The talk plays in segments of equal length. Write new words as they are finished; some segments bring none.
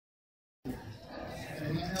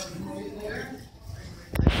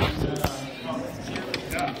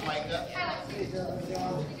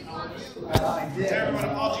Everyone,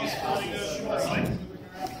 apologies for running a short late.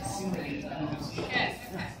 Okay,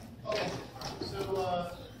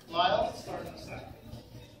 so Lyle, start in a second.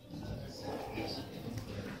 Yes.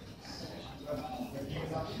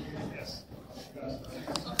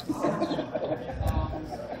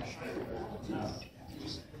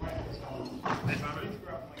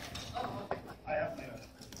 I have to.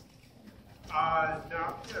 No,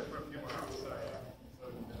 I'm here for a few more hours. So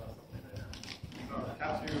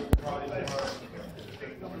have to probably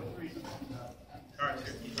take number 3. Card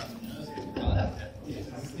 2.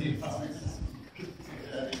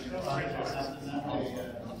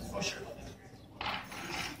 Oh, sure.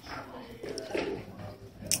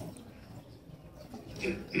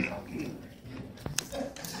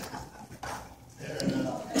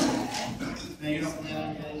 Now you don't plan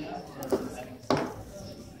on getting up or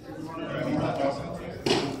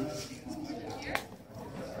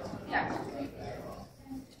yeah.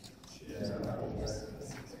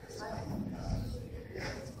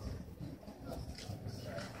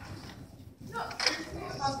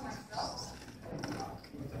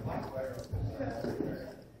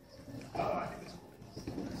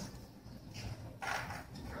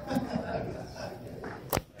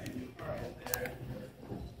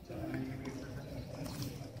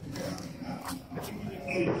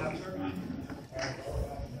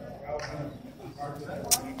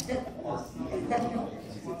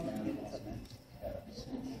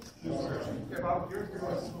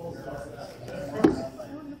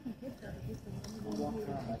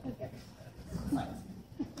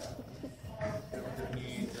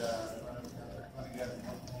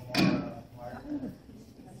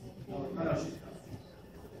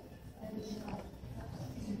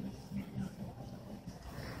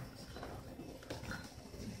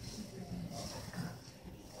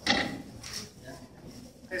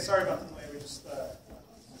 Hey, sorry about the delay. We just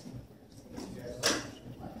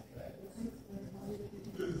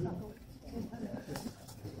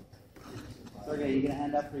Sergey, you gonna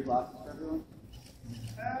hand out free boxes for everyone?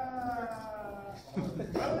 I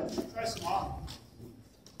would try some on.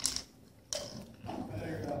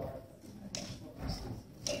 There you go.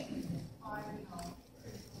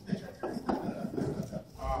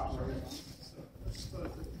 Sorry.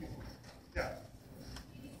 Yeah.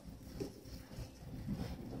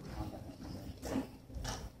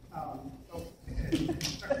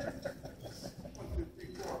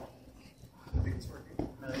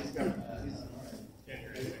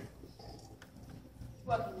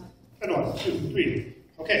 Good 1, 2, 3.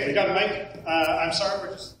 Okay, we got a mic. I'm sorry,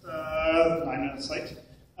 we're just 9 minutes late.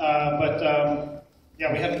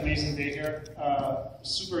 Yeah, we had an amazing day here.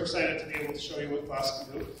 Super excited to be able to show you what glass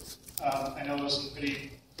can do. I know it was in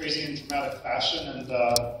pretty crazy and dramatic fashion, and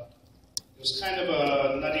it was kind of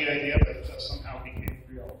a nutty idea, but somehow became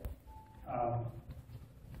real.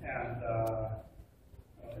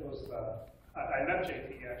 It was, I met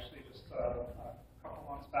JP actually just a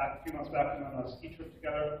few months back, we went on a ski trip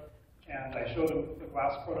together, and I showed him the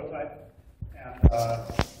glass prototype, and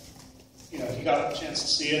he got a chance to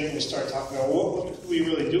see it, and we started talking about what could we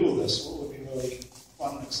really do with this, what would be really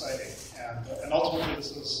fun and exciting, and ultimately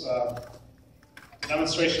this is the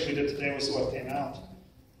demonstration we did today was what came out.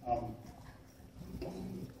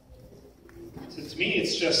 To me,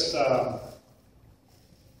 it's just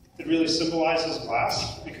it really symbolizes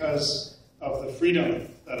glass because of the freedom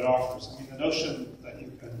that it offers. I mean, the notion that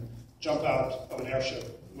you can jump out of an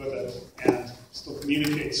airship with it and still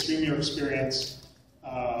communicate, stream your experience.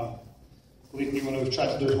 Believe me, when we've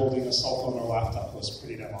tried to do it holding a cell phone or laptop, it was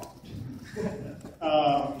pretty damn awkward.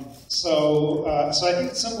 So I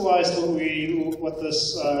think it symbolized what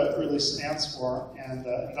this really stands for, and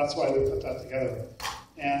that's why we put that together.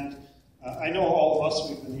 And I know all of us,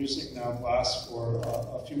 we've been using now glass for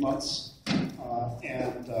a few months,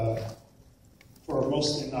 and for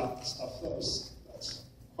mostly not stuff that's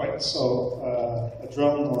quite so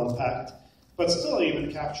adrenaline impact, but still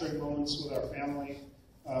even capturing moments with our family,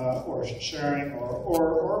 or sharing,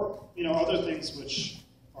 or other things which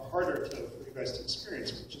are harder for you guys to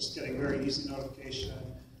experience, but just getting very easy notification,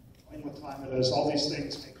 knowing what time it is, all these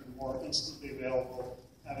things make them more instantly available,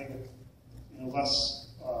 having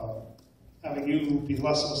having you be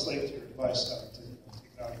less of a slave to your device, having to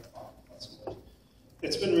take it out of your pocket. That's good.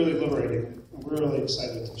 It's been really liberating, and we're really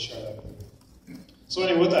excited to share that with you. So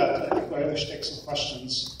anyway, with that, I think I should take some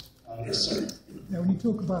questions. Yes, sir. Now, when you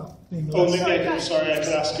talk about being I could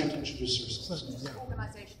ask you to introduce yourself.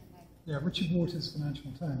 Organisation name. Yeah, Richard Waters,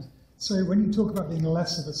 Financial Times. So when you talk about being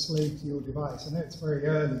less of a slave to your device, I know it's very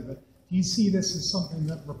early, but do you see this as something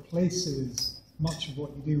that replaces much of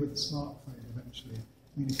what you do with the smartphone eventually?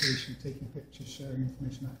 communication, taking pictures, sharing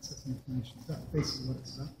information, accessing information. Is that basically what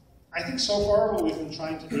it's about? I think so far what we've been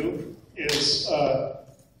trying to do is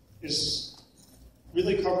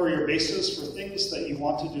really cover your bases for things that you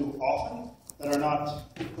want to do often that are not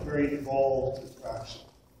a very involved interaction.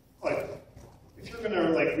 Like, if you're going to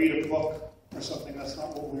like read a book or something, that's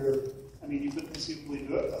not what I mean, you could conceivably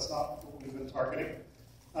do it. That's not what we've been targeting.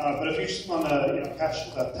 But if you just want to, catch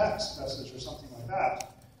a text message or something like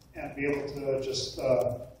that, and be able to just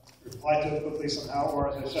reply to it quickly somehow, or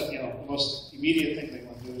as I said, the most immediate thing they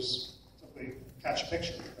want to do is simply catch a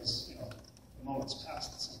picture because the moment's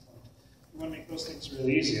passed at some point. We want to make those things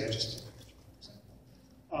really easy. I just took a picture, for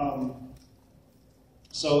example.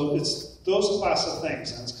 So it's those class of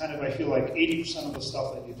things, and it's kind of, I feel like 80% of the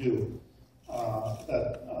stuff that you do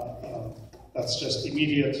that's just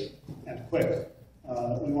immediate and quick.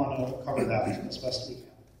 We want to cover that as best we can.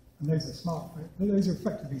 And those are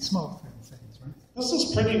effectively smartphone things, right? This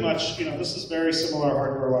is pretty much, this is very similar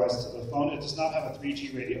hardware-wise to the phone. It does not have a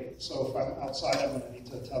 3G radio, so if I'm outside, I'm going to need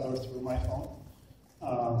to tether through my phone.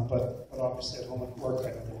 But obviously at home at work,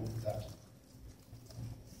 I don't need that.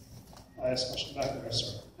 I asked a question back there,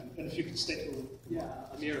 sir. And if you could stay to...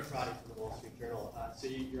 Yeah, Amir Afradi from the Wall Street Journal. So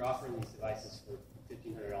you're offering these devices for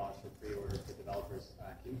 $1,500 for pre-order for developers.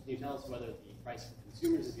 Can you tell us whether the price for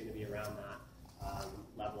consumers is going to be around that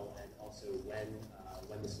level, and also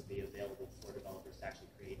when this will be available for developers to actually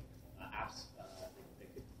create apps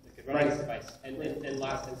that could run this device? And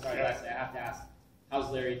lastly, I have to ask,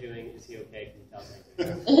 how's Larry doing? Is he okay? Can you tell us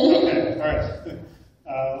anything? Okay, all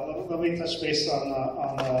right. Let me touch base on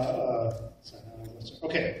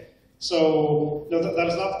okay, so no, that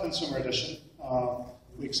is not the consumer edition.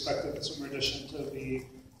 We expect the consumer edition to be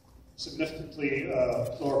significantly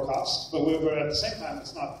lower cost, but at the same time,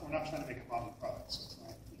 we're not trying to make a commodity product. So it's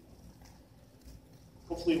not,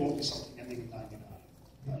 hopefully it won't be something ending in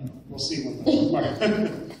 99. We'll see when the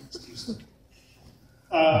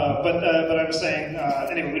but I was saying,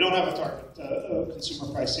 anyway, we don't have a target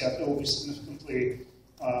consumer price yet. It will be significantly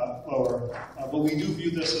lower, but we do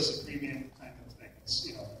view this as a premium kind of thing.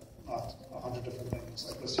 It's not 100 different things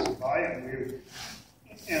like this you can buy,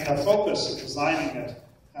 and our focus in designing it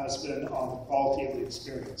has been on the quality of the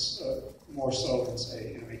experience, more so than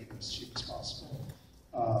say making it as cheap as possible.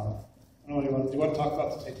 I don't know, do you want to talk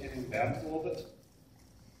about the titanium band a little bit?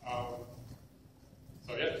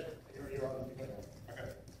 So yeah, You're on. Okay.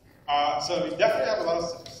 So we definitely have a lot of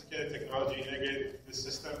sophisticated technology integrated with this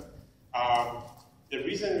system. The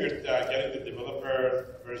reason we're getting the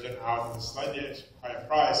developer version out at a slightly higher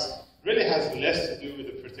price really has less to do with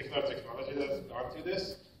the particular technology that's gone to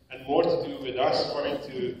this, and more to do with us wanting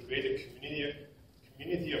to create a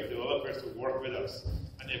community of developers to work with us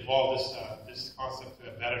and evolve this concept to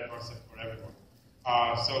a better concept for everyone.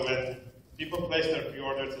 So when people place their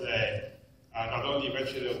pre-order today, not only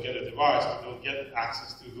eventually they'll get a device, but they'll get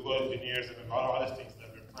access to Google engineers and a lot of other things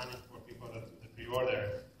that we're planning for people that do the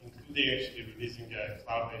pre-order, including actually releasing a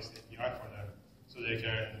cloud-based API for them, so they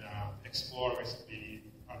can explore basically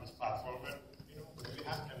how this platform and we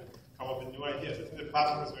have can come up with new ideas. I think the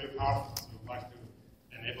platform is very powerful, so we'd like to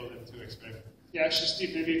enable them to experiment. Yeah, actually,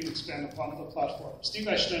 Steve, maybe you can expand upon the platform. Steve,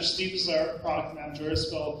 I should know, Steve is our product manager,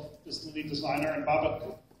 Phil is the lead designer, and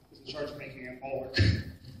Babak is in charge of making it all work.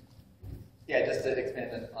 Yeah, just to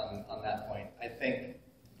expand on that point, I think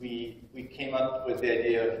we came up with the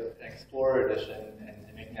idea of an Explorer edition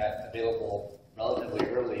and making that available relatively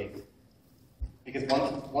early, because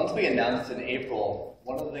once we announced in April,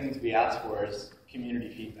 one of the things we asked for is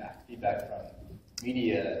community feedback from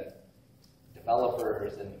media,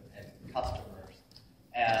 developers, and customers.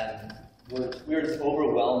 And we were just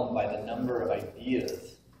overwhelmed by the number of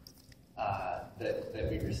ideas that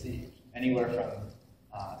we received. Anywhere from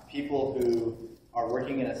people who are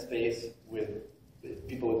working in a space with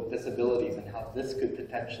people with disabilities and how this could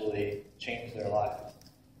potentially change their lives,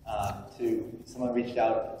 to someone reached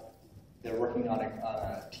out, they're working on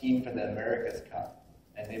a team for the America's Cup,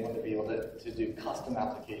 and they want to be able to do custom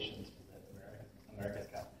applications for the America's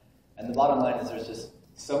Cup. And the bottom line is there's just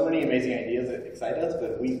so many amazing ideas that excite us,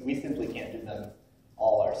 but we simply can't do them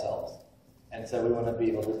all ourselves. And so we want to be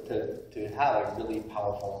able to have a really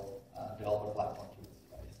powerful developer platform for this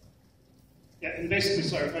device. Yeah, and basically,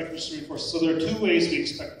 sorry, if I could just reinforce. So there are two ways we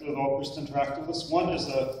expect the developers to interact with this. One is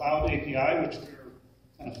the cloud API, which we're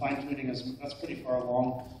kind of fine-tuning, that's pretty far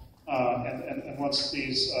along. And once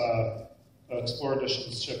these Explorer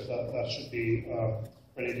editions ship, that should be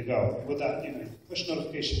ready to go. With that, you push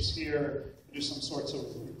notifications here, do some sorts of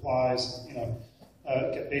replies,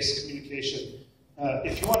 get basic communication.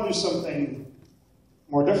 If you want to do something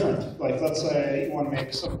more different, like let's say you want to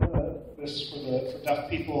make some this for deaf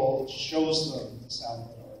people shows them the sound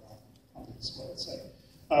on the display. Let's say.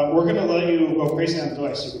 We're going to let you go crazy on the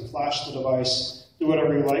device. You can flash the device, do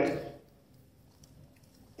whatever you like.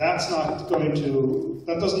 That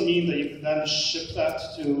doesn't mean that you can then ship that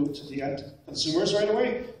to the end consumers right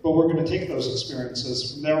away, but we're going to take those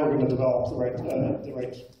experiences. From there, we're going to develop the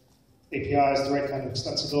right APIs, the right kind of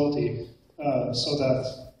extensibility, so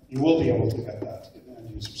that you will be able to get that in the end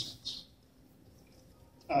user sense.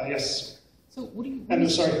 Yes? So what do you...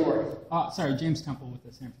 Sorry, who are you? Sorry, James Temple with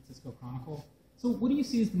the San Francisco Chronicle. So what do you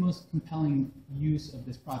see as the most compelling use of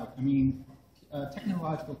this product? I mean,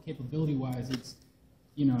 technological capability-wise, it's,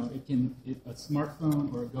 a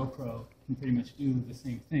smartphone or a GoPro can pretty much do the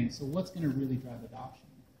same thing. So what's going to really drive adoption?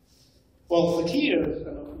 Well, the key is,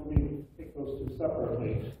 and let me take those two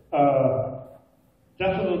separately,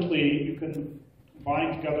 definitely you can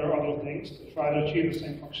combine together other things to try to achieve the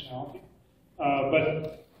same functionality.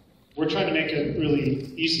 But we're trying to make it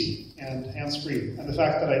really easy and hands-free. And the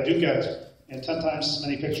fact that I do get 10 times as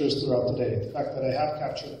many pictures throughout the day, the fact that I have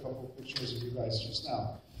captured a couple of pictures of you guys just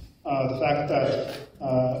now, the fact that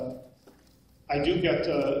I do get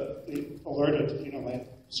alerted, my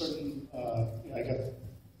certain, I get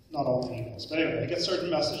not all my emails, but anyway, I get certain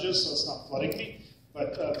messages, so it's not flooding me,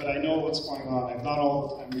 but I know what's going on. I'm not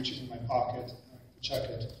all the time reaching in my pocket to check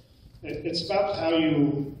it. It's about how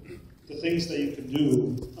the things that you can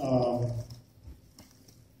do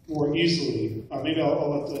more easily. Maybe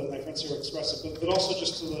I'll let my friends here express it, but also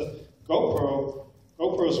just to the GoPro.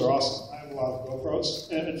 GoPros are awesome. I have a lot of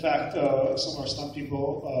GoPros. And in fact, some of our stunt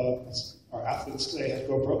people, our athletes today, have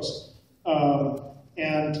GoPros.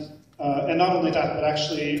 And not only that, but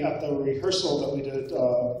actually at the rehearsal that we did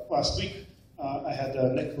last week, I had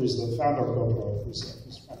Nick, who's the founder of GoPro, who's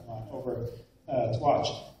a friend of mine, over to watch.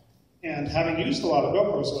 And having used a lot of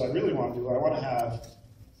GoPros, what I really want to do, I want to have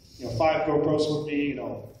 5 GoPros with me,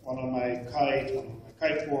 one on my kite, one on my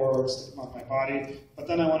kiteboard, stick them on my body, but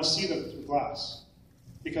then I want to see them through glass,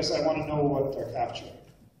 because I want to know what they're capturing.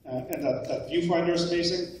 And that viewfinder is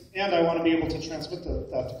amazing, and I want to be able to transmit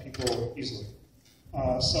that to people easily.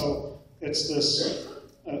 So it's this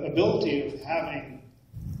ability of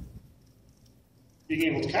being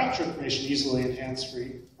able to capture information easily and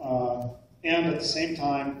hands-free, and at the same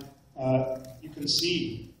time, you can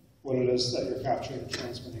see what it is that you're capturing and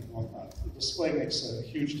transmitting and whatnot. The display makes a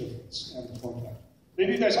huge difference, and the form factor.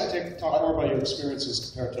 Maybe you guys want to talk more about your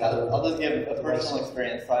experiences compared to other. I'll just give a personal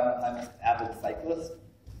experience. So I'm an avid cyclist,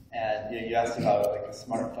 and you asked about like a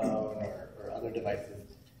smartphone or other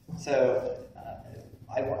devices. So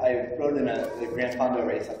I rode in the Grand Fondo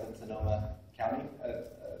race up in Sonoma County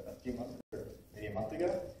a few months, or maybe a month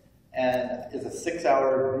ago, and it's a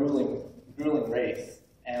 6-hour grueling race.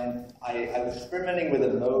 And I was experimenting with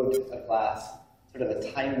a mode of glass, sort of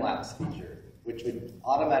a time-lapse feature, which would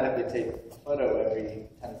automatically take a photo every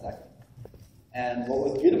 10 seconds. And what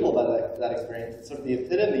was beautiful about that experience is sort of the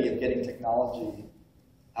epitome of getting technology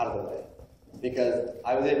out of the way. Because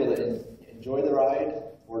I was able to enjoy the ride,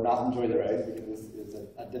 or not enjoy the ride, because it was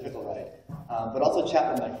a difficult ride, but also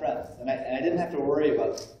chat with my friends. And I didn't have to worry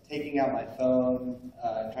about taking out my phone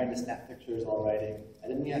and trying to snap pictures while riding. I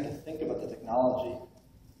didn't even have to think about the technology.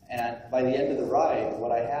 And by the end of the ride,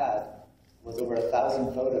 what I had was over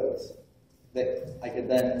 1,000 photos that I could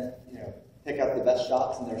then, pick out the best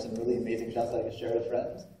shots, and there were some really amazing shots that I could share with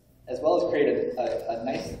friends, as well as create a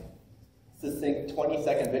nice, succinct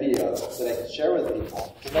 20-second video that I could share with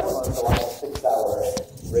people. Because no one wants to watch a 6-hour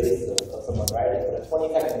race of someone riding, but a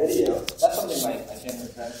 20-second video, that's something my family and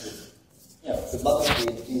friends would love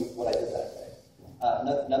to see what I did that day.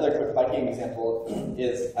 Another quick biking example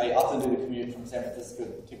is I often do the commute from San Francisco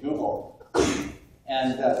to Google,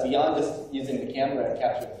 and beyond just using the camera and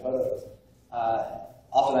capturing photos,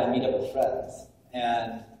 often I meet up with friends.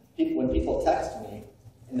 And when people text me,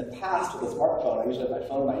 in the past with a smartphone, I usually have my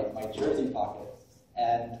phone in my jersey pocket,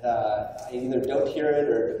 and I either don't hear it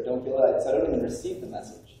or don't feel it, so I don't even receive the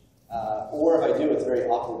message. Or if I do, it's very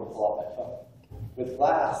awkward to pull out my phone. With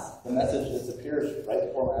glass, the message disappears right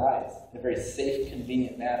before my eyes in a very safe,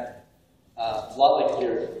 convenient manner. It's a lot like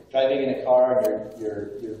you're driving in a car and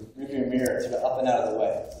your rearview mirror is sort of up and out of the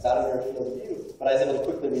way. It's out of your field of view. But I was able to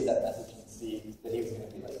quickly read that message and see that he was going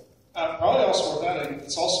to be late. Probably also worth adding,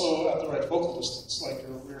 it's also at the right focal distance, like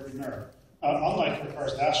your rearview mirror. Unlike your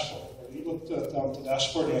car's dashboard, when you look down the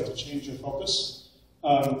dashboard, you have to change your focus.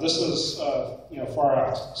 This is far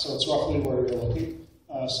out, so it's roughly where you're looking.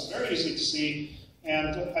 So very easy to see.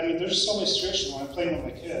 And I mean, there's so many situations when I'm playing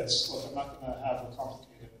with my kids. Look, I'm not going to have a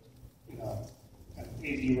complicated, kind of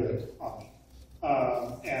AV rig on me.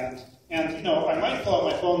 And I might pull out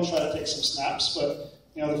my phone and try to take some snaps, but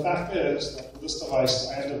the fact is that with this device,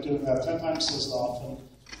 I end up doing that 10 times as often,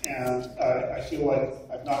 and I feel like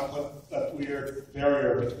I've not put that weird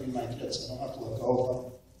barrier between my kids. I don't have to let go of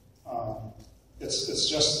them. It's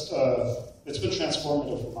just, it's been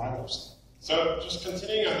transformative for my lifestyle. So just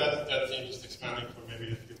continuing on that theme, just expanding for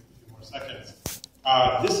maybe a few more seconds.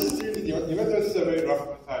 This is really, even though this is a very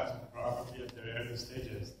rough prototype, probably at the early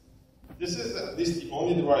stages, this is at least the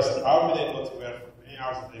only device that I've been able to wear for many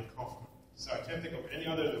hours a day comfortably. So I can't think of any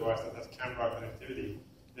other device that has camera connectivity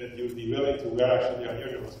that you would be willing to wear actually on your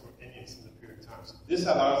device for any extended period of time. So this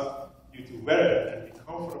allows you to wear it and be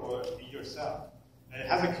comfortable and be yourself. And it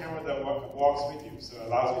has a camera that walks with you, so it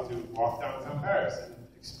allows you to walk downtown Paris and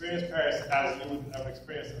experience Paris as you would have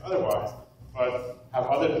experienced it otherwise, but have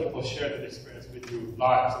other people share that experience with you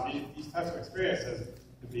live. So these types of experiences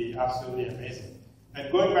could be absolutely amazing. And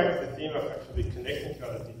going back to the theme of actually connecting to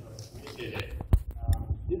other people and communicating,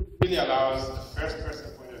 it really allows a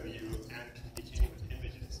first-person point of view and communicating with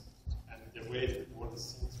images and the way that the world is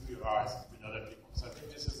seen through your eyes with other people. So I think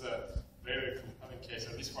this is a very compelling case,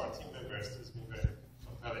 at least for our team members, this has been very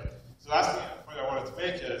compelling. So the last point I wanted to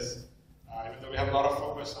make is, even though we have a lot of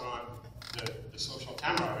focus on the social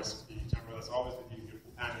camera, it's the camera that's always with you, your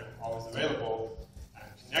companion, always available and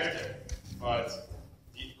connected, but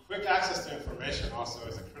the quick access to information also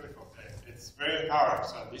is a critical thing. It's very empowering,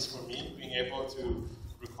 so at least for me, being able to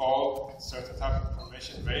recall certain type of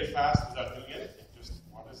information very fast without doing anything, just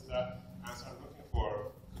what is the answer I'm looking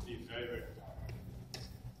for, could be very, very empowering.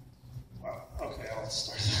 Well, okay, I'll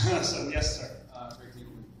start. So, yes, sir. Great thing,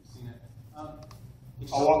 we've seen it.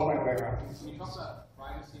 I'll walk my way around. Can you talk about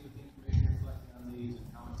privacy with the information you're collecting on these and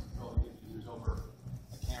how much control it gives users over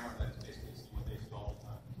a camera that's basically seeing based all the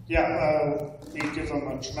time? Yeah, we give them a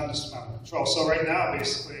tremendous amount of control. So right now,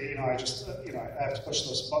 basically, I just, I have to push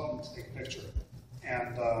this button to take a picture.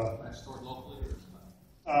 And That's stored locally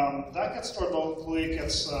or that gets stored locally,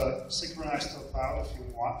 gets synchronized to the cloud if you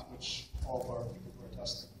want, which all of our people who are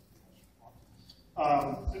testing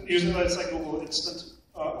want. Usually it's like Google Instant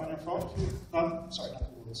on your phone. Sorry, not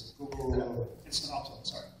Google Instant, Google Instant Upload,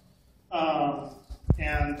 sorry.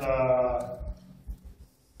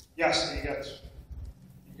 Yeah, so you get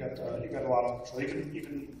a lot of control. You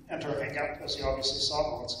can enter a Hangout, as you obviously saw,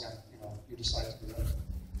 but once again, you decide to do that.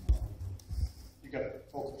 You get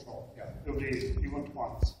full control. Yeah, it would be, you wouldn't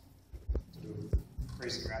want to do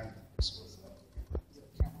crazy random things with the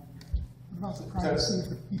camera. What about the privacy of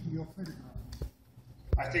the people you're photographing?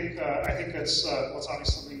 I think it's what's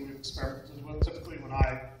obviously something we've experimented with. Typically, when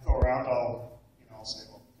I go around, I'll say,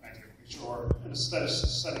 well, can I take a picture? Or in a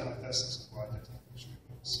setting like this, this is what I did take a picture.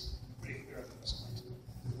 It's pretty clear that I was going to do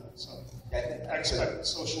that. So I expect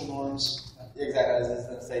social norms. Exactly. I was just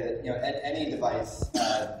going to say that at any device,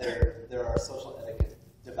 there are social etiquette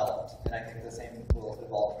developed, and I think the same will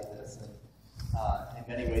evolve for this. And in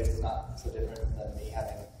many ways, it's not so different than me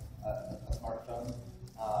having a smartphone.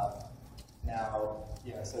 Now,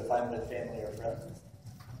 so if I'm with family or friends,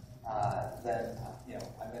 then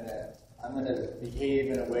I'm gonna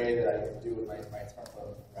behave in a way that I do with my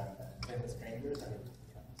smartphone around them. And with strangers,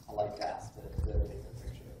 I like to ask to take a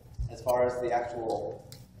picture. As far as the actual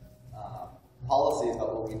policies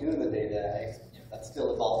about what we do with the data, that's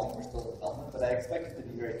still evolving. We're still in development, but I expect it to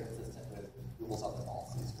be very consistent with Google's other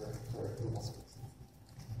policies for Google services.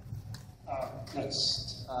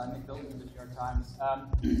 Next. Nick Bilton from the New York Times.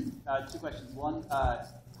 Two questions. One,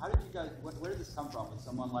 how did you guys, where did this come from? Was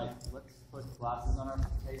someone like, let's put glasses on our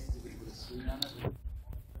faces and we put a screen on it?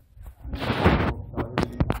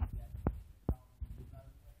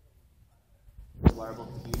 Wearable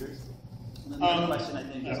computers. And then the other question, I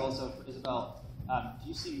think, is also for Isabel. Do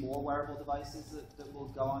you see more wearable devices that will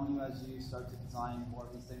go on you as you start to design more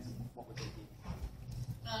of these things? And what would they be?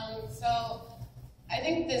 So I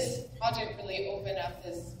think this project really opened up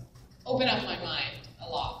my mind a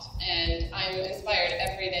lot, and I'm inspired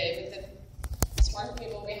every day with the smart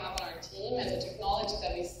people we have on our team and the technology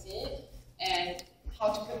that we see, and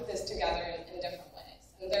how to put this together in different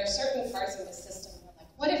ways. And there are certain parts of the system where, like,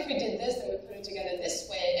 what if we did this and we put it together this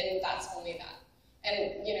way, and that's only that.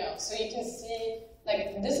 And so you can see,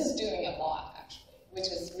 like, this is doing a lot actually, which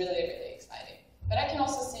is really, really exciting. But I can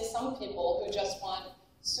also see some people who just want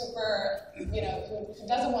super, who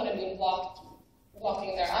doesn't want to be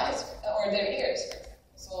blocking their eyes or their ears, for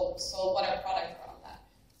example. So what are products around that?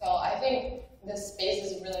 So I think this space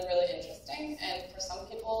is really, really interesting, and for some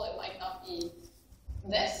people it might not be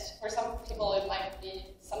this. For some people it might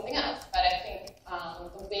be something else. But I think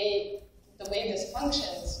the way this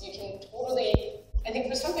functions, you can totally. I think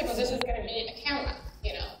for some people this is going to be a camera.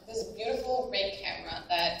 This beautiful, great camera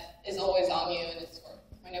that is always on you and it's for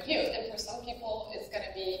point of view. And for some people it's going to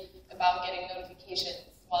notifications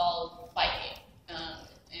while biking.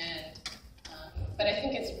 But I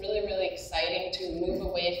think it's really, really exciting to move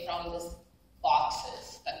away from these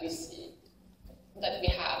boxes that we see, that we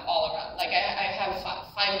have all around. Like I have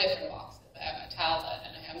five different boxes. I have my tablet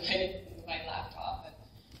and I have my laptop.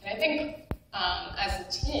 And I think as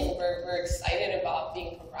a team, we're excited about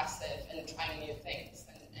being progressive and trying new things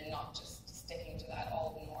and not just sticking to that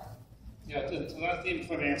all the more. Yeah, to that theme,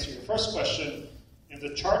 before I answer your first question,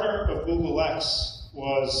 the charter of Google X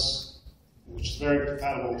was, which is very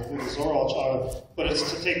compatible with Google's overall charter, but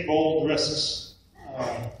it's to take bold risks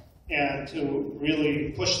and to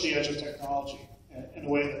really push the edge of technology in a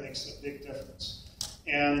way that makes a big difference.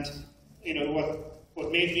 And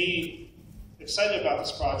what made me excited about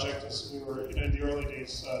this project is we were in the early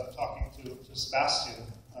days talking to Sebastian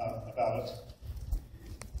about it.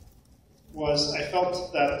 Was I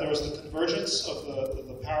felt that there was the convergence of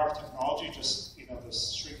the power of technology, just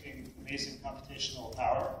this shrinking, amazing computational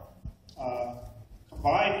power,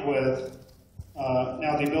 combined with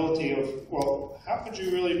now the ability of, well, how could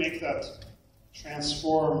you really make that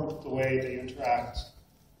transform the way they interact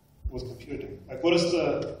with computing? Like, what is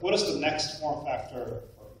the next form factor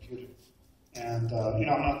for computing? And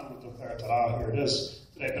I'm not going to declare it here it is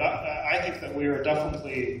today, but I think that we are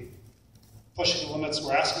definitely pushing the limits.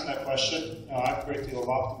 We're asking that question. I have a great deal of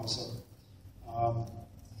optimism.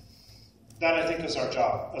 That, I think, is our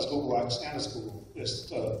job as Google X and as Google, is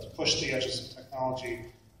to push the edges of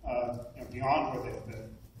technology beyond where they've been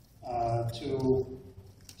to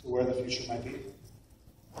where the future might be.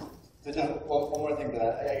 One more thing to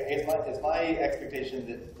that. It's my expectation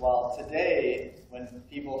that while today, when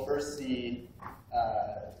people first see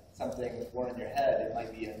something born in your head, it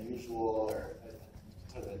might be unusual or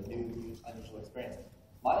sort of a new, unusual experience.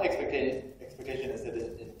 My expectation is that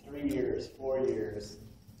in 3 years, 4 years,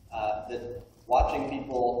 that watching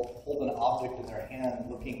people hold an object in their hand,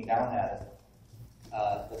 looking down at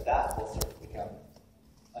it, that will start to become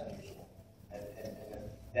unusual, and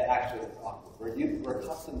that actually is awkward. We're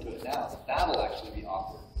accustomed to it now, so that'll actually be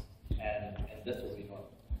awkward, and this will be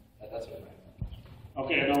normal. That's what I'm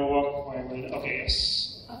Okay, I know. Okay,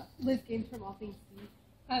 yes. Liz Gaines from All Things Steve.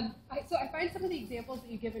 So I find some of the examples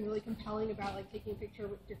that you've given really compelling about like taking a picture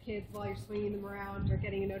with your kids while you're swinging them around or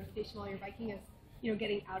getting a notification while you're biking as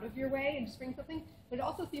getting out of your way and just bring something. But it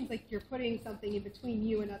also seems like you're putting something in between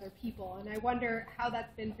you and other people. And I wonder how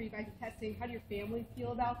that's been for you guys in testing. How do your families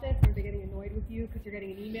feel about this? Are they getting annoyed with you because you're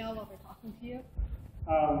getting an email while they're talking to you?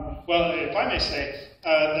 Well, if I may say,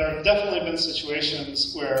 there have definitely been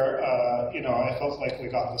situations where I felt like we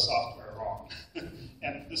got the software wrong.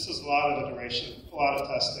 And this is a lot of iteration, a lot of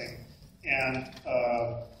testing. And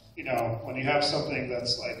when you have something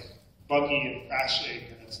that's like buggy and crashing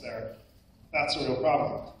and it's there, that's a real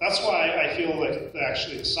problem. That's why I feel like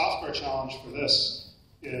actually the software challenge for this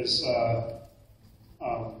is, I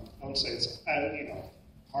wouldn't say it's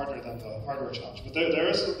harder than the hardware challenge, but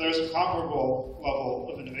there's a comparable level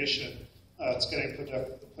of innovation that's getting put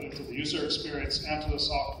into the user experience and to the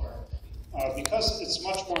software because it's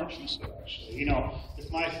much more intrusive. Actually,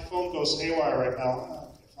 if my phone goes haywire right now,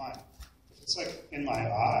 okay, fine. If it's like in my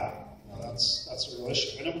eye, that's a real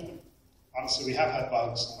issue. Honestly, we have had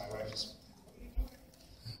bugs, and my wife is.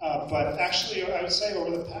 But actually, I would say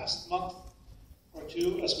over the past month or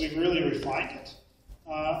two, as we've really refined it,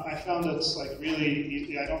 I found it's like really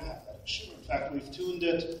easy. I don't have that issue. In fact, we've tuned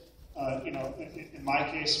it. In my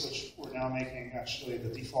case, which we're now making actually the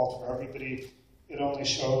default for everybody, it only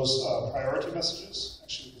shows priority messages.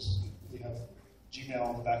 Actually, because we have Gmail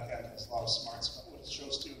on the back end has a lot of smarts about what it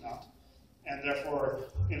shows to and not. And therefore,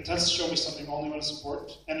 it tends to show me something only when it's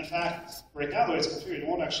important. And in fact, right now, the way it's configured, it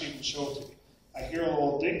won't actually even show it to me. I hear a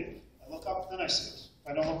little ding, I look up, then I see it.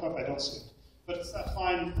 If I don't look up, I don't see it. But it's that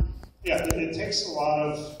fine. Yeah, it takes a lot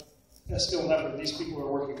of skill and effort. These people are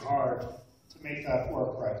working hard to make that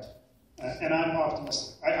work right. And I'm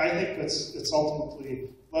optimistic. I think it's ultimately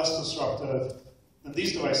less disruptive than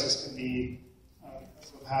these devices can be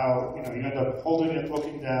because of how you end up holding it,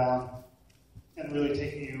 looking down, and really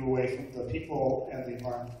taking you away from the people and the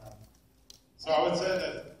environment around. So I would say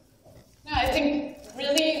that. No, I think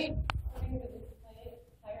really putting the display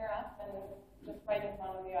higher up and just right in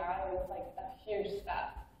front of your eye was like a huge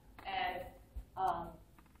step. And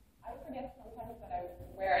I forget sometimes that I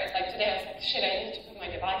wear it. Like today, I was like, shit, I need to put my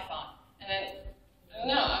device on. And then,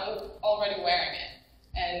 no, I'm already wearing it.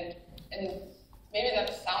 And maybe that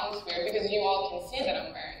sounds weird because you all can see that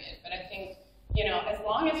I'm wearing it. But I think, as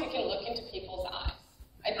long as you can look into people's eyes,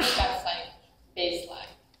 I think that's like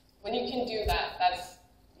baseline. When you can do that, that's,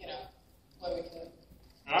 when we can.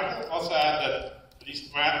 And I can also add that at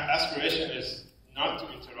least my aspiration is not to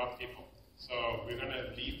interrupt people. So we're going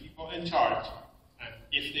to leave people in charge, and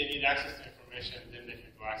if they need access to information, then they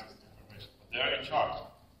can go access to information. But they're in charge.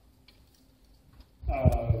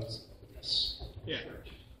 Yes. Yeah.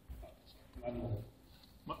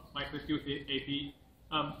 Mike Liskey with the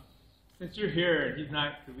AP. Since you're here and he's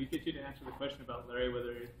not, could we get you to answer the question about Larry,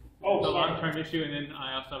 whether it's a long-term issue? And then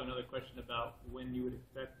I also have another question about when you would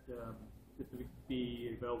expect this to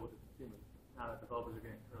be available to consumers, now that developers are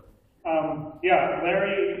getting early. Yeah,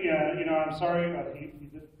 Larry, I'm sorry, he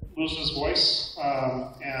did lose his voice,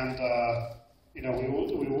 and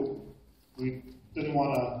we didn't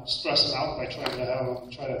want to stress him out by trying to have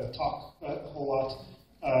him try to talk a whole lot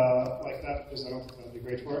like that, because I don't think that would be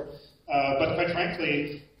great for it. But quite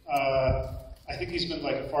frankly, I think he's been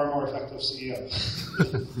like a far more effective CEO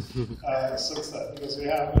since then, because we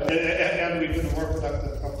have, and we've been a more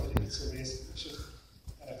productive company. It's amazing. We should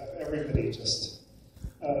have everybody just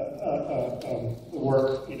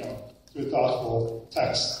work, through thoughtful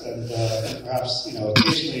text, and perhaps,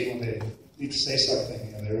 occasionally when they need to say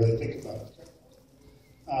something, they really think about it.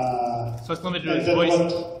 So it's limited to his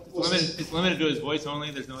voice. It's limited to his voice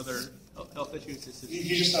only. There's no other health issues.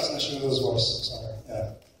 He just has an issue with his voice. I'm sorry.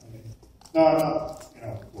 Yeah. No, I'm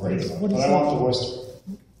not, worried about it, but I want the voice to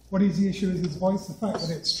work. What is the issue with his voice? The fact that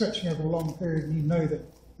it's stretching over a long period, and you know that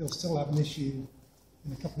he'll still have an issue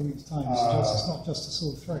in a couple of weeks' time. It's not just a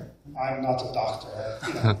sore throat. I'm not a doctor.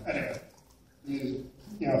 Anyway,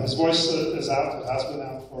 his voice is out. It has been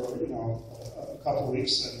out for a couple of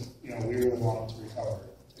weeks, and we really want him to recover.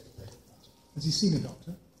 Has he seen a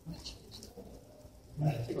doctor?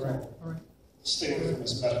 I think all right. Stay away from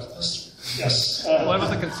his medical history. Yes. What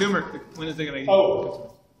about the consumer? When is it going to?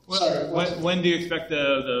 Oh, sorry. When do you expect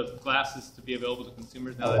the glasses to be available to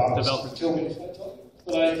consumers now that developers? Kill me if I tell you.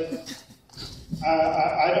 But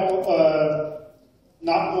I don't.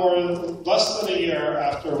 Not less than a year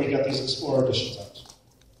after we get these Explorer editions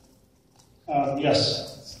out.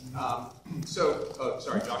 Yes.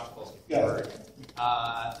 Sorry, Josh Polsky.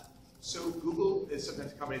 Yeah. So Google is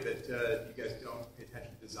sometimes a company that you guys don't pay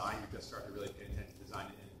attention to design. You just start to really pay attention to design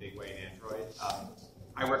in a big way in Android.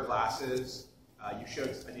 I wear glasses. You showed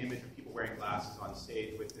an image of people wearing glasses on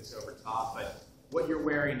stage with this over top, but what you're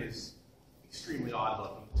wearing is extremely odd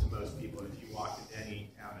looking to most people. If you walked into any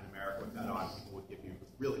town in America with that on, people would give you a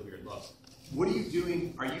really weird look. What are you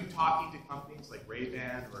doing? Are you talking to companies like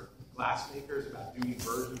Ray-Ban or glass makers about doing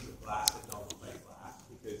versions of glass that don't look like glass?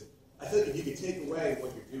 Because I think if you could take away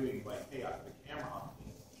what you're doing, like, hey, I put the camera on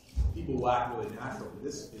me, people will act really natural. But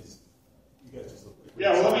this is, you guys just look like.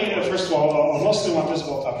 Yeah, well, let me, first of all, I'll mostly want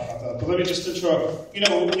Isabel talk about that, but let me just intro.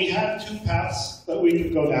 We had two paths that we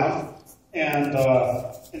could go down, and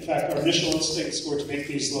in fact, our initial instincts were to make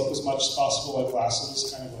these look as much as possible like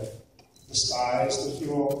glasses, kind of like disguised, if you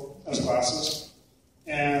will, as glasses.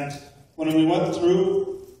 And when we went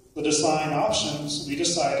through the design options, we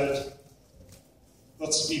decided,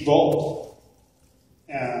 let's be bold.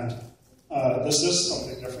 And this is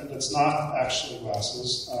something different. It's not actually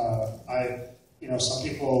glasses. Some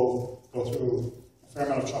people go through a fair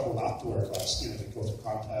amount of trouble not to wear glasses. They go through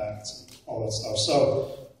contacts and all that stuff.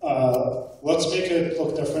 So let's make it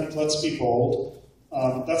look different. Let's be bold.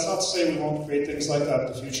 That's not to say we won't create things like that in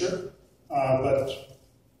the future, but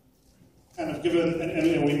kind of given,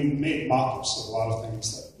 and we made mock-ups of a lot of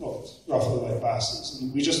things that looked roughly like glasses,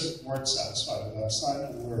 and we just weren't satisfied with that design,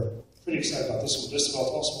 and we're pretty excited about this one. Just about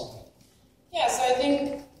tell us more. Yeah, so I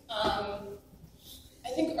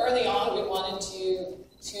think early on we wanted to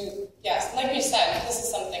yes, like you said, this is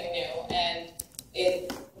something new, and we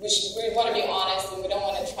want to be honest, and we don't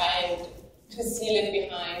want to try and conceal it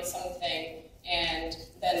behind something and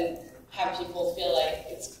then have people feel like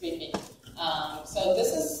it's creepy. So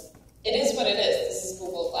it is what it is. This is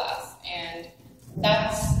Google Glass, and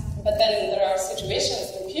but then there are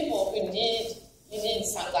situations when you need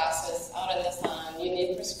sunglasses out in the sun, you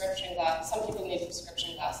need prescription glasses, some people need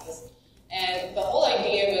prescription glasses, and the whole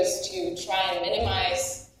idea was to try and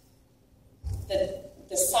minimize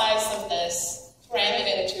the size of this, cram it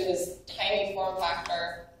into this tiny form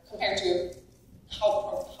factor compared to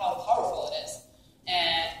how powerful it is,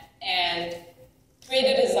 and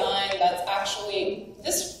create a design that's actually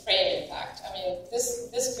this frame. In fact, I mean,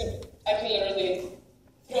 I could literally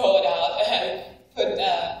throw it out and put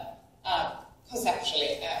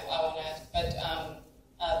conceptually, I want to, but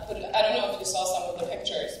I don't know if you saw some of the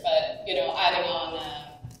pictures, but adding on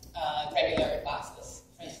regular glasses.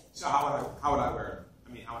 So how would I wear? I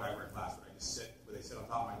mean, how would I wear glasses? Would I just sit? Would they sit on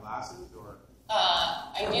top of my glasses, or?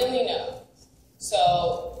 Ideally, no.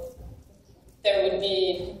 So there would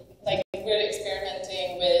be, like, we're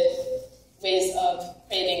experimenting with ways of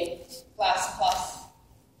creating glass plus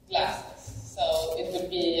glasses.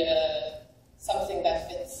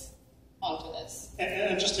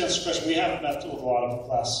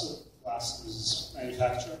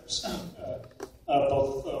 glasses,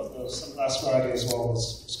 both the sunglass variety as well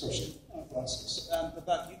as prescription glasses.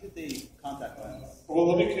 But you did the contact lens. Well,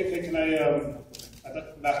 let me, can I, I'd like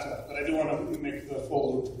to come back to that, but I do want to make the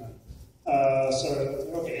full loop then. So,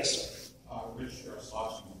 okay, yes, sir. Rich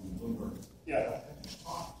Yaroslavsky from Bloomberg. Yeah. I just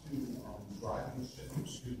talked to driving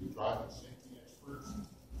safety experts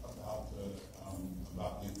about the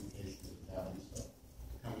implications of having stuff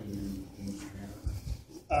coming in this manner.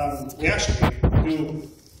 We actually do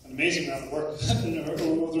an amazing amount of work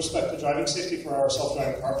with respect to driving safety for our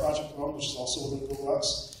self-driving car project, which is also within Google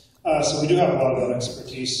X. So we do have a lot of that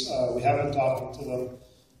expertise. We have been talking to them.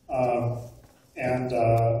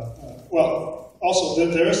 Well, also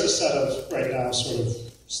there is a set of, right now, sort of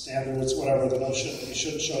standards, whatever, the notion that you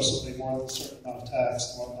shouldn't show something more than a certain amount of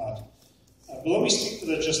text and whatnot. But let me speak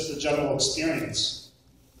to just the general experience.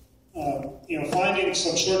 Finding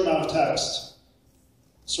some short amount of text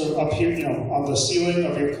sort of up here, on the ceiling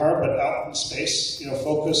of your car, but out in space,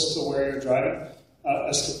 focused to where you're driving,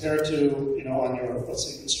 as compared to, on your, let's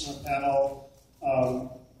say, instrument panel,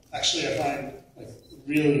 actually I find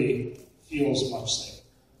really feels much safer.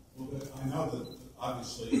 Well, I know that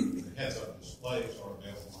obviously the heads-up displays are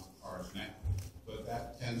available on cars now, but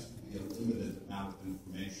that tends to be a limited amount of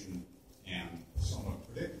information and somewhat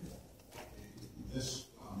predictable. This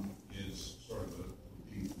is sort of a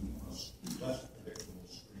less predictable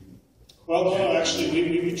screen. Well, no, actually,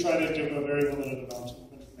 we try to give a very limited amount of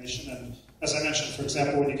information, and as I mentioned, for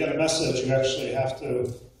example, when you get a message, you actually have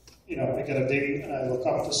to, I get a ding and I look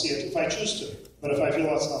up to see it if I choose to. But if I feel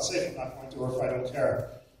that's not safe, I'm not going to, or if I don't care.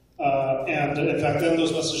 And in fact, then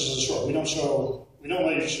those messages are short. We don't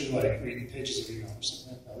let you read pages of email or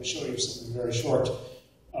something like that. We show you something very short.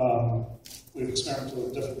 We've experimented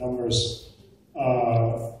with different numbers.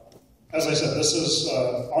 As I said, this is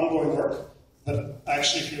ongoing work, but I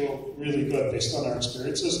actually feel really good based on our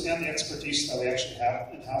experiences and the expertise that we actually have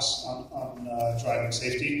in-house on driving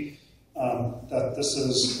safety, that this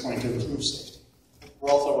is going to improve safety.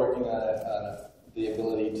 We're also working on the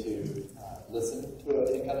ability to listen to an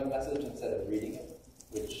incoming message instead of reading it,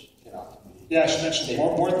 which can often be. Yeah, I should mention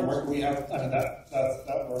more than work we have. I mean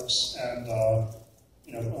that works, and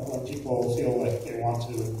when people feel like they want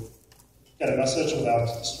to get a message without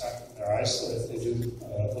distracting their eyes, so if they do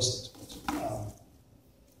listen to it.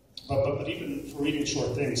 But even for reading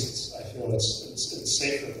short things, I feel it's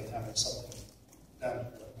safer than having something down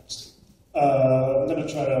here next to you. I'm going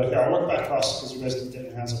to try to. I'll work back across because you guys didn't get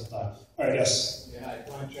your hands up time. All right, yes. Yeah,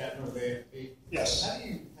 John Chapman with AFP. Yes. How do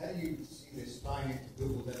you see this tying into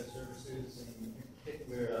Google Data Services, and in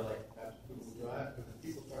particular, perhaps Google Drive? Because if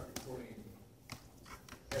people start recording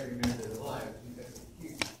every minute of their lives, you've got a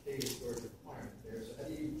huge data storage requirement there. So how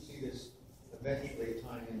do you see this eventually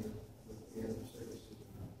tying in with the other services?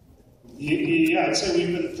 Yeah, I'd say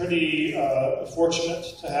we've been pretty fortunate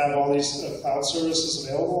to have all these cloud services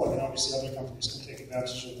available. I mean, obviously other companies can take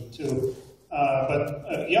advantage of them too.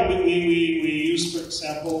 Yeah, we use, for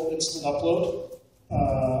example, instant upload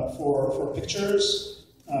for pictures.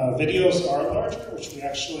 Videos are larger, which we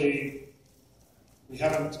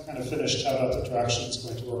haven't kind of finished how that interaction is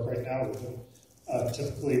going to work right now.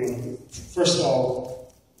 Typically, first of all,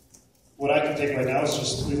 what I can take right now is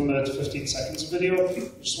just we limit it to 15 seconds of video.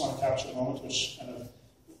 We just want to capture the moment, which kind of,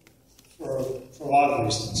 for a lot of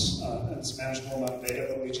reasons, and it's a manageable amount of data,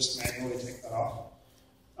 but we just manually take that off.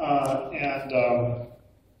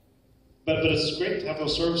 But it's great to have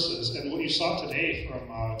those services. And what you saw today from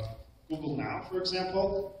Google Now, for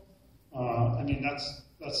example, I mean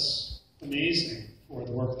that's amazing for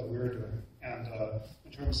the work that we're doing. And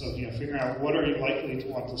in terms of figuring out what are you likely to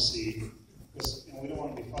want to see, because we don't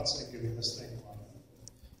want to be futzing giving this thing a lot of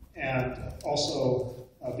input. And also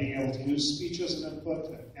being able to use speech as an input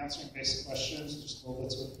and answering basic questions, just little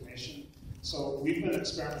bits of information. So we've been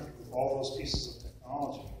experimenting with all those pieces of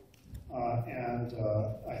technology. And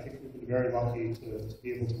I think we've been very lucky to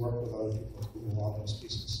be able to work with other people at Google on those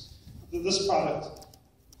pieces. This product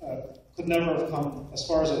could never have come as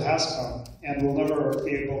far as it has come, and will never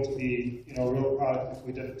be able to be a real product if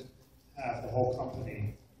we didn't have the whole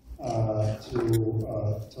company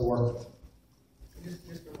to work with.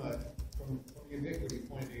 Just from the ubiquity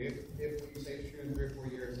point of view, if we say it's true in 3 or 4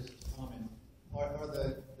 years, this is common, are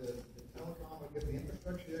the telecom, the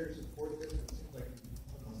infrastructure there to support this? It seems like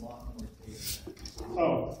a lot more data.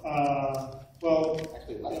 Well,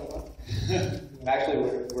 actually,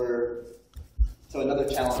 we're so another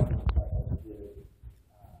challenge is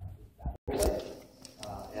battery life.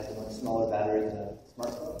 It has a much smaller battery than a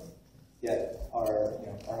smartphone. Yet our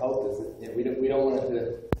hope is that we don't want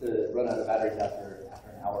it to run out of batteries after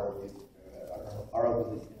an hour. Our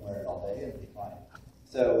hope is that you can wear it all day and be fine.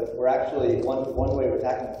 So we're actually, one way we're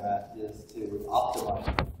tackling that is to optimize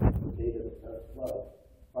the data that does flow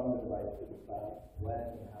from the device to the cloud, when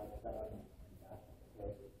and how it's done.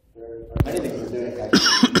 So there are many things we're doing to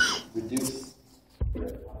actually reduce the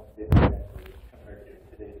data compared to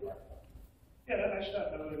today's smartphone. Yeah, I should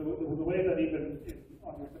add, the way that even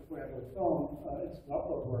on your typical Android phone, instant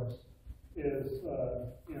upload works is,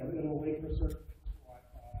 it'll wait for certain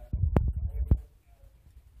Wi-Fi,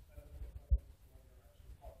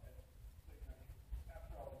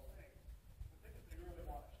 after all these things. The thing is, they really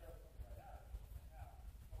want to share something right now.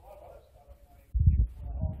 A lot of other stuff, you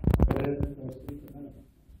want to it is, goes to each minute.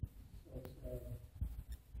 So it's,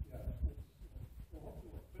 yeah, it's,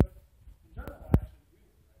 hopefully works. But in general, I actually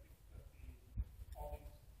agree with you. I think that all these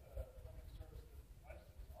coming services and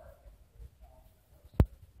devices are going to challenge networks.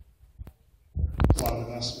 A lot of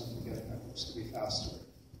investment in getting networks to be faster.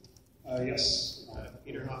 Yes?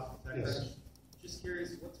 Peter Hoff, yes. Just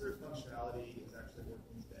curious, what sort of functionality is actually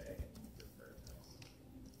working today in your prototypes?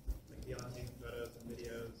 Like beyond taking photos and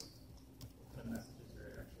videos, what kind of messages are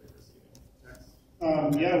you actually receiving? Text?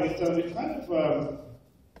 Yeah, we've kind of,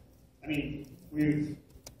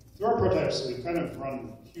 through our prototypes, we've kind of run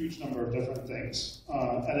a huge number of different things.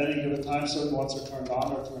 At any given time, certain ones are turned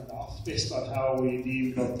on or turned off based on how we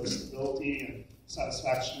deem both the stability and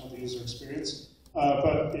satisfaction with the user experience.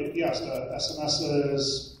 Yes,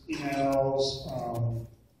 SMSs, emails,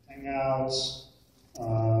 Hangouts,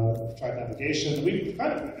 tried navigation. We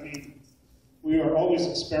kind of, we are always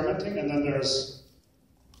experimenting, and then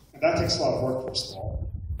and that takes a lot of work, first of all.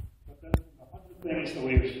 But then the 100 things that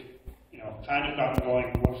we've, kind of gotten going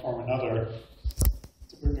in one form or another,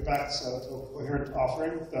 to bring it back to a coherent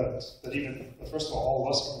offering that even, first of all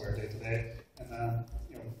of us can wear day to day, and then,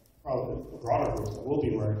 probably a broader group that will be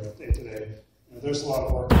wearing it day to day. There's a lot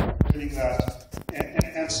of work doing that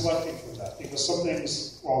and selecting from that, because some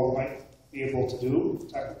things, while we might be able to do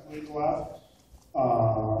technically in the lab,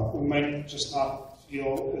 we might just not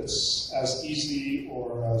feel it's as easy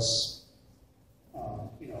or as,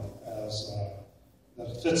 that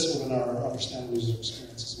it fits within our understanding user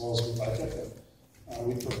experience as well as we'd like it, and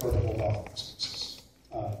we prefer to hold off on those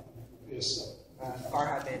cases.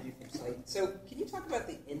 Farhad Manju from Slate. So can you talk about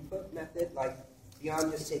the input method, like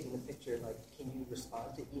beyond just taking a picture, like can you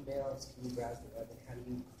respond to emails, can you browse the web, and how do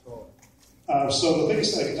you control it? So the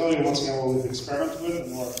things I can tell you once again what we've experimented with,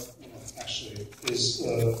 and more actually is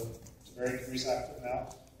to varying degrees active now.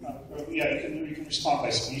 You can respond by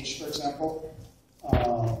speech, for example.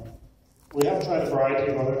 We have tried a variety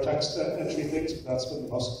of other text entry things, but that's been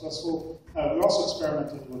the most successful. We also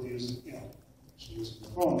experimented with using, actually using the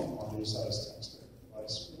phone if you want to use that as text or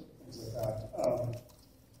device, things like that.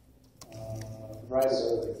 Variety of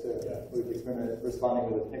other things too. Yeah. We've experimented responding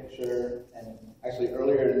with a picture, and actually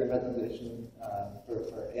earlier in the presentation for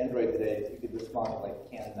Android today, you could respond to like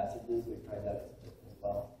canned messages. We've tried that as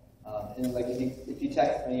well. And like if you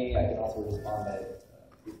text me, I can also respond by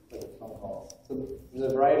phone calls. So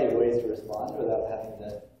there's a variety of ways to respond without having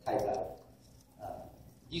to type out.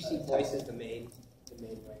 Do you see voice as the main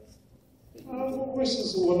way? Voice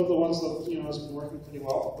is one of the ones that has been working pretty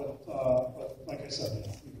well, but like I said, you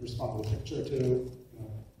can respond with a picture too.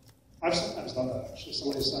 I've sometimes done that actually.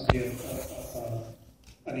 Somebody sent me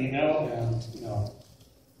an email, and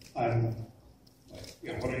I'm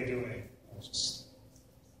like, what are you doing?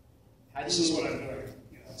 This is what I'm doing.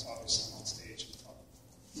 It's obviously on stage.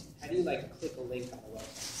 How do you click a link on the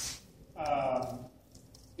website?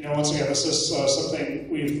 Once again, this is something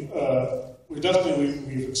we've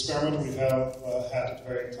experimented. We've had at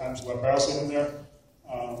varying times web browsing in there.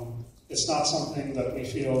 It's not something that we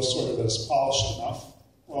feel sort of is polished enough.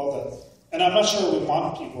 And I'm not sure we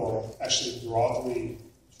want people actually broadly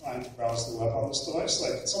trying to browse the web on this device.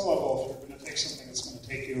 Like at some level, if you're going to take something that's going to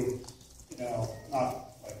take you,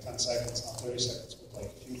 not like 10 seconds, not 30 seconds, but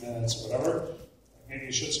like a few minutes or whatever, maybe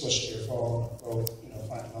you should switch to your phone or go,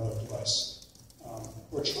 find another device.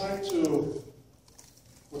 We're trying to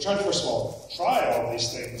first of all try all these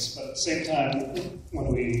things, but at the same time,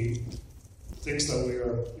 things that we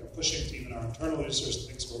are pushing to even our internal users,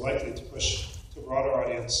 things we're likely to push to a broader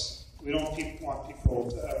audience, we don't want people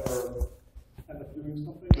to ever end up doing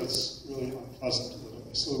something that's really unpleasant to the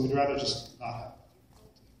device. So we'd rather just not have.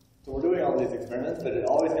 So we're doing all these experiments, but it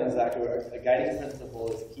always comes back to a guiding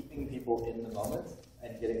principle is keeping people in the moment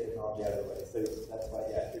and getting technology out of the way. So that's why,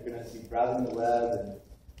 if you're going to be browsing the web and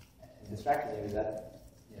distracting you, that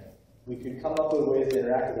we could come up with ways to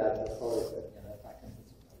interact with that, of course, but that's not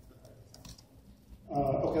consistent.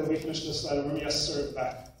 Okay, let me finish this item. Yes, sir,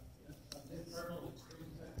 back.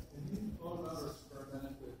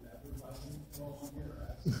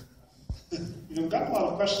 we've gotten a lot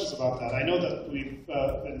of questions about that. I know that we've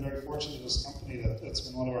been very fortunate as a company that it's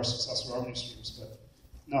been one of our successful revenue streams, but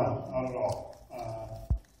no, not at all.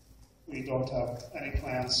 We don't have any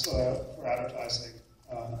plans for advertising,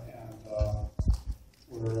 and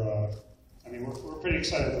we're pretty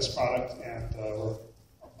excited with this product, and our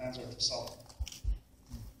plans are to sell it.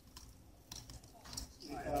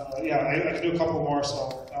 Yeah, I can do a couple more, so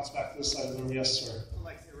I'll bounce back to this side of the room. Yes, sir. I'd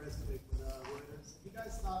like to say resume for the Reuters. Have you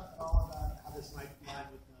guys thought at all about how this might combine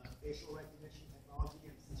with facial recognition technology,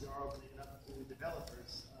 and since you are opening it up to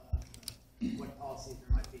developers, what policies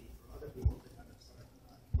there might be for other people to kind of start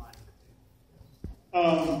combining the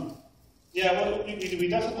two? Yeah, well, we've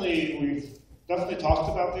definitely talked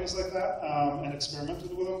about things like that and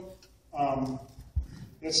experimented with them.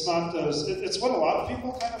 It's not it's what a lot of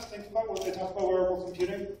people kind of think about when they talk about wearable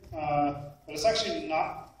computing, but it's actually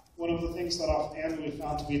not one of the things that offhand we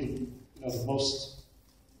found to be the most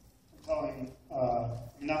compelling.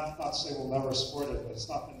 Not to say we'll never support it, but it's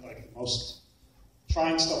not been like the most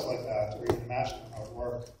trying stuff like that, or even imagining how it would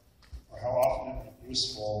work, or how often it would be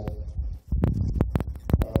useful.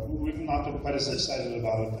 We've not been quite as excited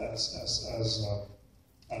about it as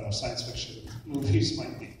I don't know, science fiction movies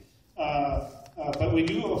might be. But we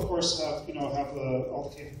do, of course, have all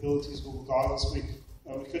the capabilities. Google Goggles. We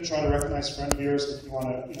could try to recognize friend of yours if you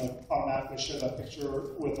want to automatically share that picture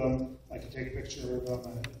with them. Like you take a picture of them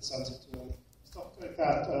and it sends it to them. Stuff like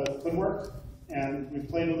that could work, and we've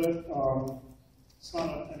played with it. It's not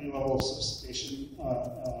at any level of sophistication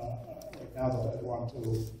right now that I'd want to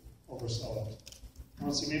oversell it.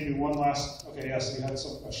 Let's see, maybe one last. Okay, yes, you had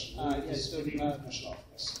some question. Finish off.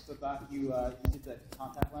 Yes. So back you did the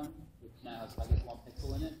contact lens, which now has I guess 1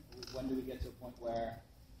 pixel in it. When do we get to a point where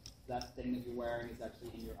that thing that you're wearing is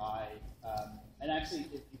actually in your eye? And actually,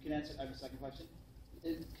 if you can answer, I have a second question.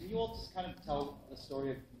 Can you all just kind of tell a story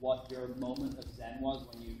of what your moment of zen was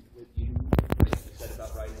when you said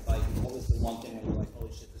about riding the bike? What was the one thing when you were like,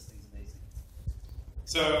 holy shit, this thing's amazing?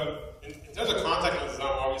 So in terms of contact lenses, I'm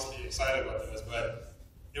obviously excited about this, but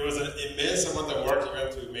it was an immense amount of work even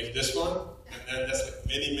to make this one, and then there's like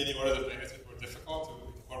many orders that make it more difficult to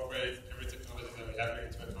incorporate every technology that we have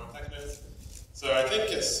into a contact lens. So I think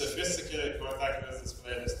a sophisticated contact lens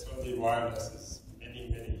display that's totally wireless is many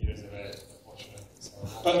years away, unfortunately. So,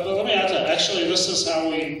 but let me add that. Actually, this is how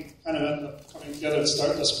we kind of ended up coming together to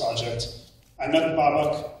start this project. I met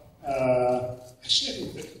Babak. Actually, I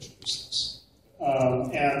think Vic introduced this.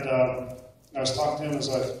 And I was talking to him, I was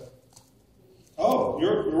like, oh,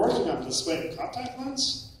 you're working on displaying contact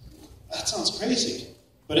lens? That sounds crazy.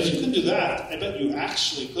 But if you can do that, I bet you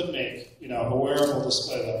actually could make a wearable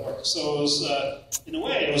display that works. So it was, in a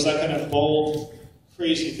way, it was that kind of bold,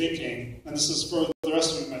 crazy thinking. And this is for the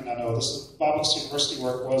rest of you might not know. This is Babak's university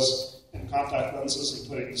work was in contact lenses and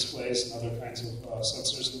putting displays and other kinds of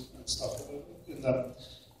sensors and stuff in them.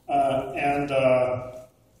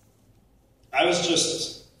 I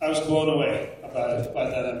was blown away by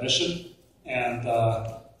that ambition, and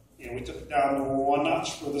we took it down one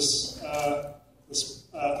notch for this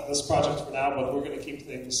project for now. But we're going to keep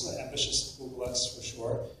things ambitious at Google X for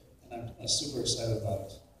sure, and I'm super excited about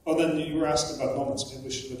it. Oh, then you were asking about moments. Maybe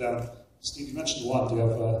we should go down. Steve, you mentioned one. Do you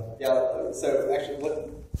have? Yeah. So actually,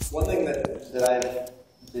 one thing that I've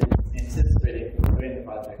been anticipating from doing the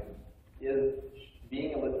project is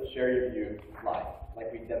being able to share your view live,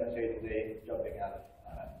 like we demonstrated today, jumping out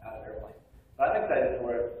of an airplane. But I'm excited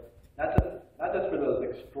for it, not just for those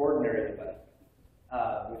extraordinary events,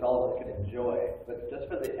 which all of us can enjoy, but just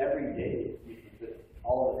for the everyday pieces that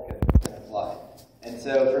all of us can apply. And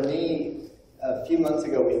so for me, a few months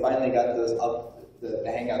ago, we finally got those up, the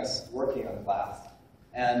Hangouts working on class,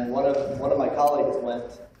 and one of my colleagues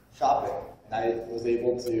went shopping, and I was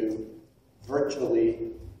able to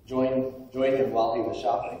virtually join him while he was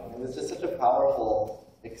shopping. And it was just such a powerful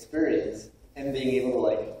experience, him being able to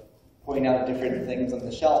like point out different things on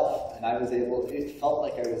the shelf, and it felt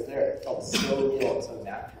like I was there. It felt so real and so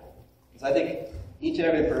natural. So I think each and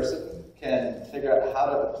every person can figure out how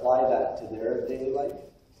to apply that to their daily life,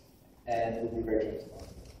 and it would be very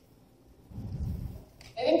transformative.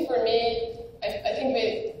 I think for me,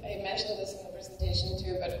 I mentioned this in the presentation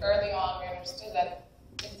too, but early on we understood that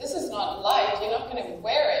if this is not live, you're not going to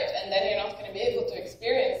wear it, and then you're not going to be able to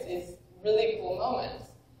experience these really cool moments.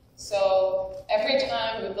 So every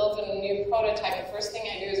time we build a new prototype, the first thing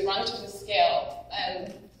I do is run to the scale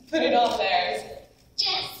and put it on there and say,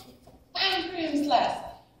 yes, 5 grams less.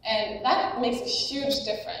 And that makes a huge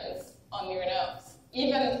difference on your nose,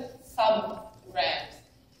 even sub-grams.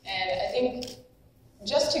 And I think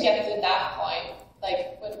just to get to that point,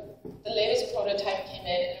 like when the latest prototype came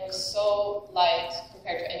in, and it was so light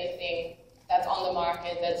compared to anything that's on the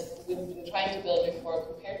market, that's we've been trying to build before,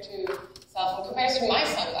 compared to cell phone, compared to my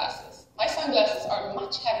sunglasses. My sunglasses are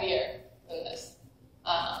much heavier than this.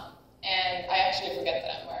 And I actually forget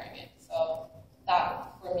that I'm wearing it. So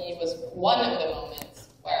that, for me, was one of the moments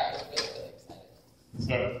where I was really, really excited.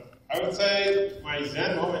 So I would say my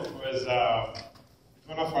Zen moment was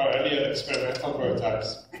one of our earlier experimental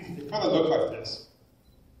prototypes. They kind of look like this.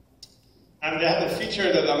 And they had a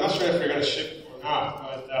feature that I'm not sure if we're going to ship or not,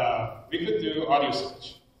 but we could do audio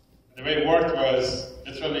search. The way it worked was,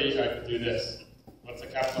 literally, I could do this. What's the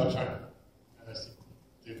capital China? And I see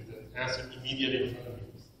the answer immediately in front of me.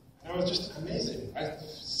 And it was just amazing. I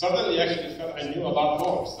suddenly actually felt I knew a lot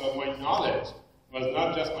more. So my knowledge was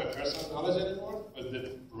not just my personal knowledge anymore, but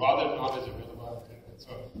the broader knowledge available on the internet.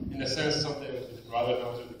 So in a sense, something with the broader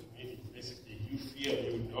knowledge of the community. Basically, you feel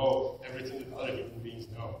you know everything that other human beings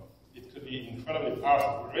know. It could be incredibly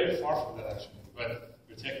powerful. We're very far from that, actually, but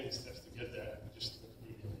we're taking steps to get there. And we just look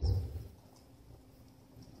really amazing.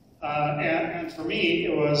 And for me,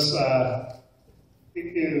 it was,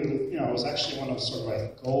 it was actually one of sort of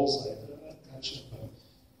like goals I mentioned,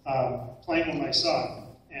 but playing with my son,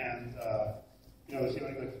 and the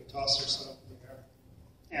feeling like you toss yourself in the air,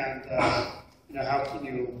 and how can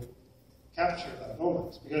you capture that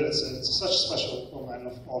moment? Because it's such a special moment. I don't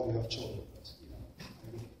know if all of you have children, but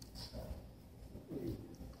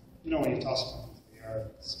when you toss them into the air,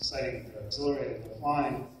 it's exciting, they're exhilarating, they're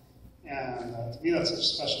flying, and to me that's such a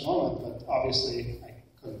special moment. But obviously, I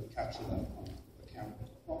couldn't capture that on the camera.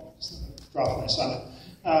 Well, just drop my son.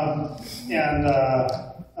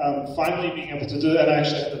 Finally being able to do that, I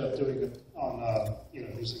actually ended up doing it on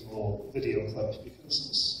using a little video clip because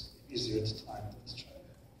it's easier to time than to try to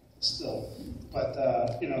still. But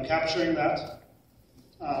capturing that,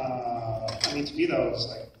 to me that was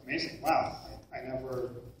like amazing. Wow, I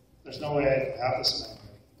never. There's no way I could have this in my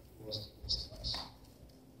life. It was nice.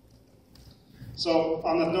 So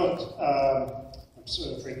on that note, I'm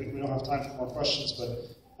sort of afraid we don't have time for more questions, but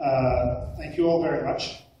thank you all very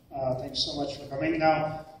much. Thank you so much for coming.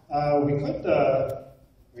 Now, we could,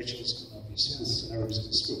 Rachel's going to be spooked and everybody's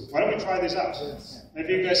going to spook. Why don't we try these out?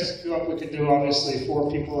 Maybe you guys can feel like we could do, obviously,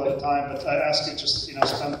 4 people at a time, but I ask you just,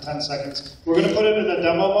 spend 10 seconds. We're going to put it in a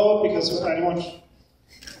demo mode because futzing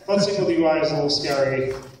with the UI is a little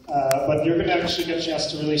scary, but you're going to actually get a chance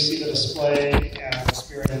to really see the display and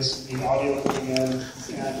experience the audio coming in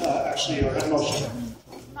and actually your head motion.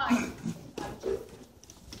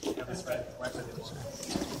 Yeah, that's right.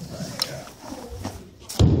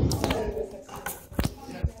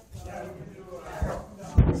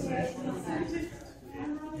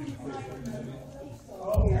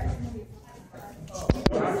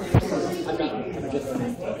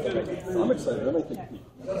 I'm excited. I might take a peek.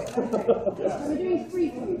 We're doing 3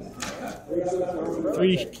 cues.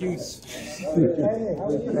 3 cues. It's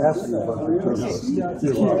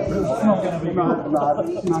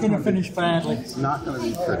going to finish badly. It's not going to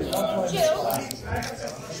be pretty.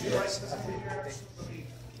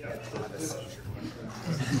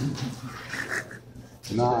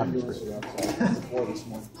 Not pretty.